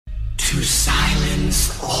to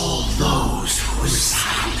silence all those who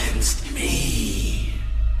silenced me.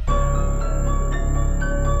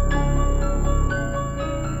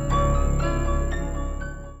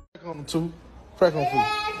 Crack on them two. Crack on food.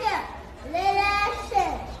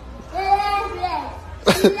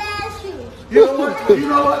 You know what? You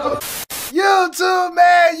know what? YouTube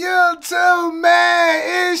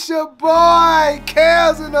man, it's your boy,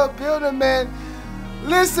 Kels in the building, man.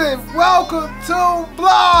 Listen, welcome to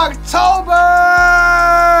Vlogtober!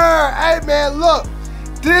 Hey man, look,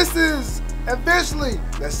 this is officially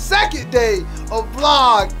the second day of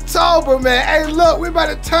Vlogtober, man. Hey look, we about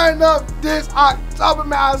to turn up this October,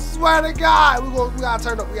 man. I swear to God, we gotta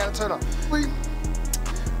turn up, I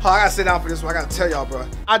gotta sit down for this one, I gotta tell y'all, bro.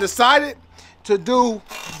 I decided to do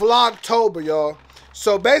Vlogtober, y'all.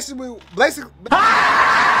 So basically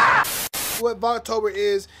what Vlogtober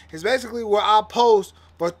is basically where I post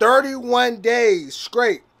for 31 days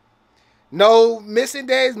straight. No missing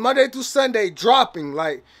days, Monday through Sunday, dropping,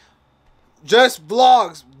 like just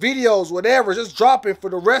vlogs, videos, whatever, just dropping for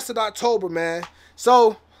the rest of October, man.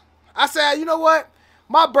 So I said, you know what?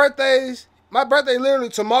 My birthday literally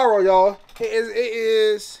tomorrow, y'all. It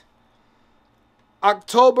is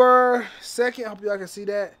October 2nd. I hope y'all can see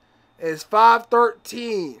that. It's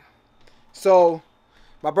 5/13. So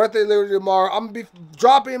my birthday literally tomorrow. I'm gonna be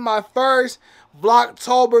dropping my first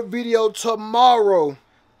Vlogtober video tomorrow.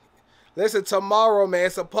 Listen, tomorrow, man.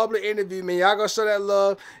 It's a public interview, man. Y'all gonna show that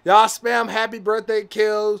love. Y'all spam happy birthday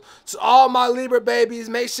kills to all my Libra babies.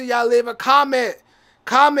 Make sure y'all leave a comment.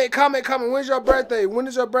 Comment. When's your birthday? When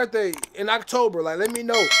is your birthday? In October. Like, let me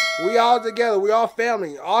know. We all together. We all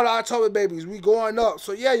family. All the October babies. We going up.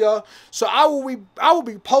 So yeah, y'all. So I will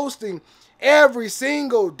be posting every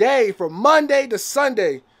single day from Monday to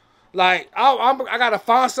Sunday. Like I gotta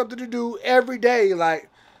find something to do every day. Like,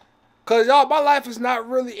 cause y'all, my life is not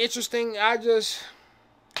really interesting. I just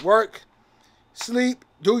work, sleep,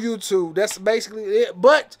 do YouTube. That's basically it.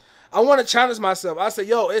 But I want to challenge myself. I said,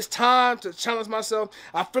 yo, it's time to challenge myself.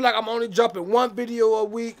 I feel like I'm only dropping one video a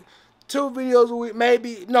week, 2 videos a week,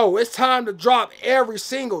 maybe. No, it's time to drop every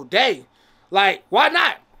single day. Like, why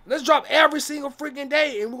not? Let's drop every single freaking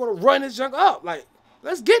day, and we're going to run this junk up. Like,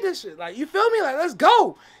 let's get this shit. Like, you feel me? Like, let's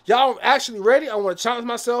go. Y'all actually ready? I want to challenge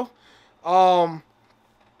myself.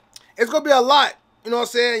 It's going to be a lot. You know what I'm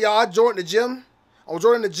saying? Y'all, I joined the gym. I'm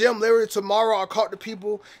joining the gym literally tomorrow. I called the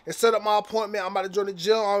people and set up my appointment. I'm about to join the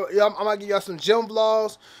gym. I'm going to give y'all some gym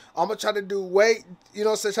vlogs. I'm going to try to do weight. You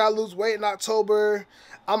know what I'm saying? Try to lose weight in October.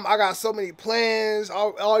 I got so many plans.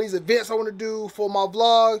 All these events I want to do for my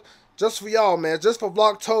vlog. Just for y'all, man. Just for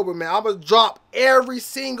Vlogtober, man. I'm going to drop every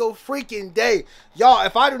single freaking day. Y'all,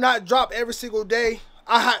 if I do not drop every single day,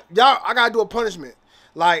 I got to do a punishment.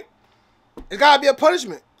 Like, it's got to be a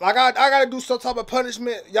punishment. Like, I got to do some type of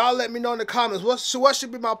punishment. Y'all let me know in the comments. What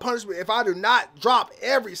should be my punishment if I do not drop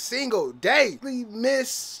every single day? We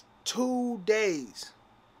miss 2 days.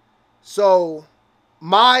 So,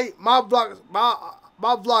 my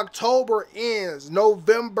Vlogtober ends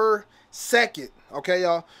November 2nd. Okay,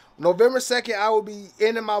 y'all? November 2nd, I will be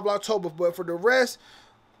ending my Vlogtober. But for the rest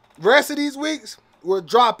of these weeks, we're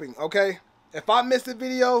dropping, okay? If I miss a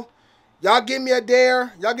video, y'all give me a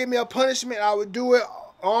dare. Y'all give me a punishment. I would do it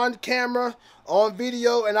on camera, on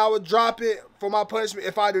video, and I would drop it for my punishment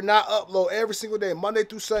if I do not upload every single day, Monday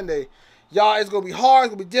through Sunday. Y'all, it's going to be hard.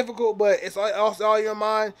 It's going to be difficult, but it's all in your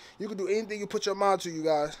mind. You can do anything you put your mind to, you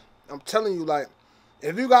guys. I'm telling you, like,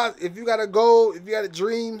 if you got a goal, if you got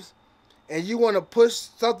dreams, and you want to push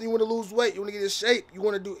something, you want to lose weight, you want to get in shape, you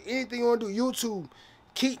want to do anything you want to do, YouTube,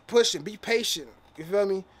 keep pushing, be patient. You feel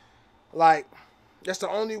me? Like, that's the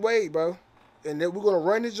only way, bro. And then we're going to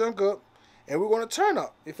run this junk up, and we're going to turn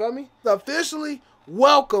up. You feel me? So officially,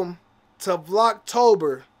 welcome to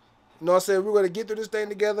Vlogtober. You know what I'm saying? We're going to get through this thing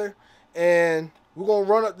together, and we're going to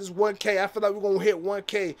run up this 1K. I feel like we're going to hit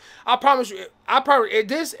 1K. I promise you, if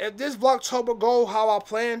this Vlogtober go how I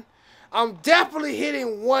plan, I'm definitely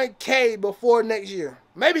hitting 1K before next year.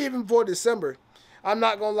 Maybe even before December. I'm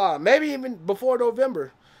not going to lie. Maybe even before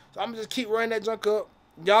November. So I'm going to just keep running that junk up.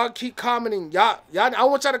 Y'all keep commenting. Y'all, I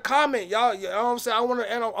want y'all to comment. Y'all, you know what I'm saying? I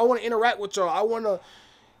want to interact with y'all. I want to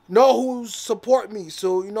know who support me.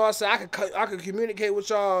 So, you know what I'm saying? I can communicate with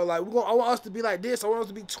y'all. Like, I want us to be like this. I want us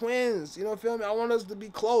to be twins. You know what I feel me? I want us to be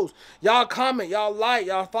close. Y'all comment. Y'all like.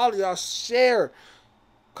 Y'all follow. Y'all share.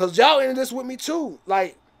 Because y'all in this with me too.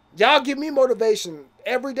 Like, y'all give me motivation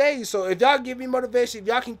every day. So if y'all give me motivation, if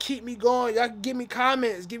y'all can keep me going, y'all can give me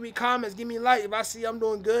comments, give me like. If I see I'm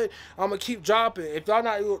doing good, I'm gonna keep dropping. If y'all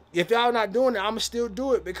not doing it, I'm gonna still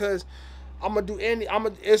do it because I'm gonna do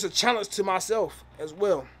it's a challenge to myself as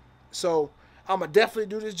well. So I'ma definitely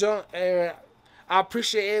do this junk, and I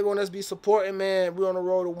appreciate everyone that's be supporting, man. We're on the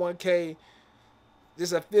road to 1K.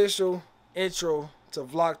 This official intro to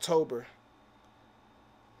Vlogtober.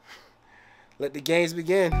 Let the games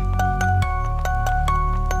begin.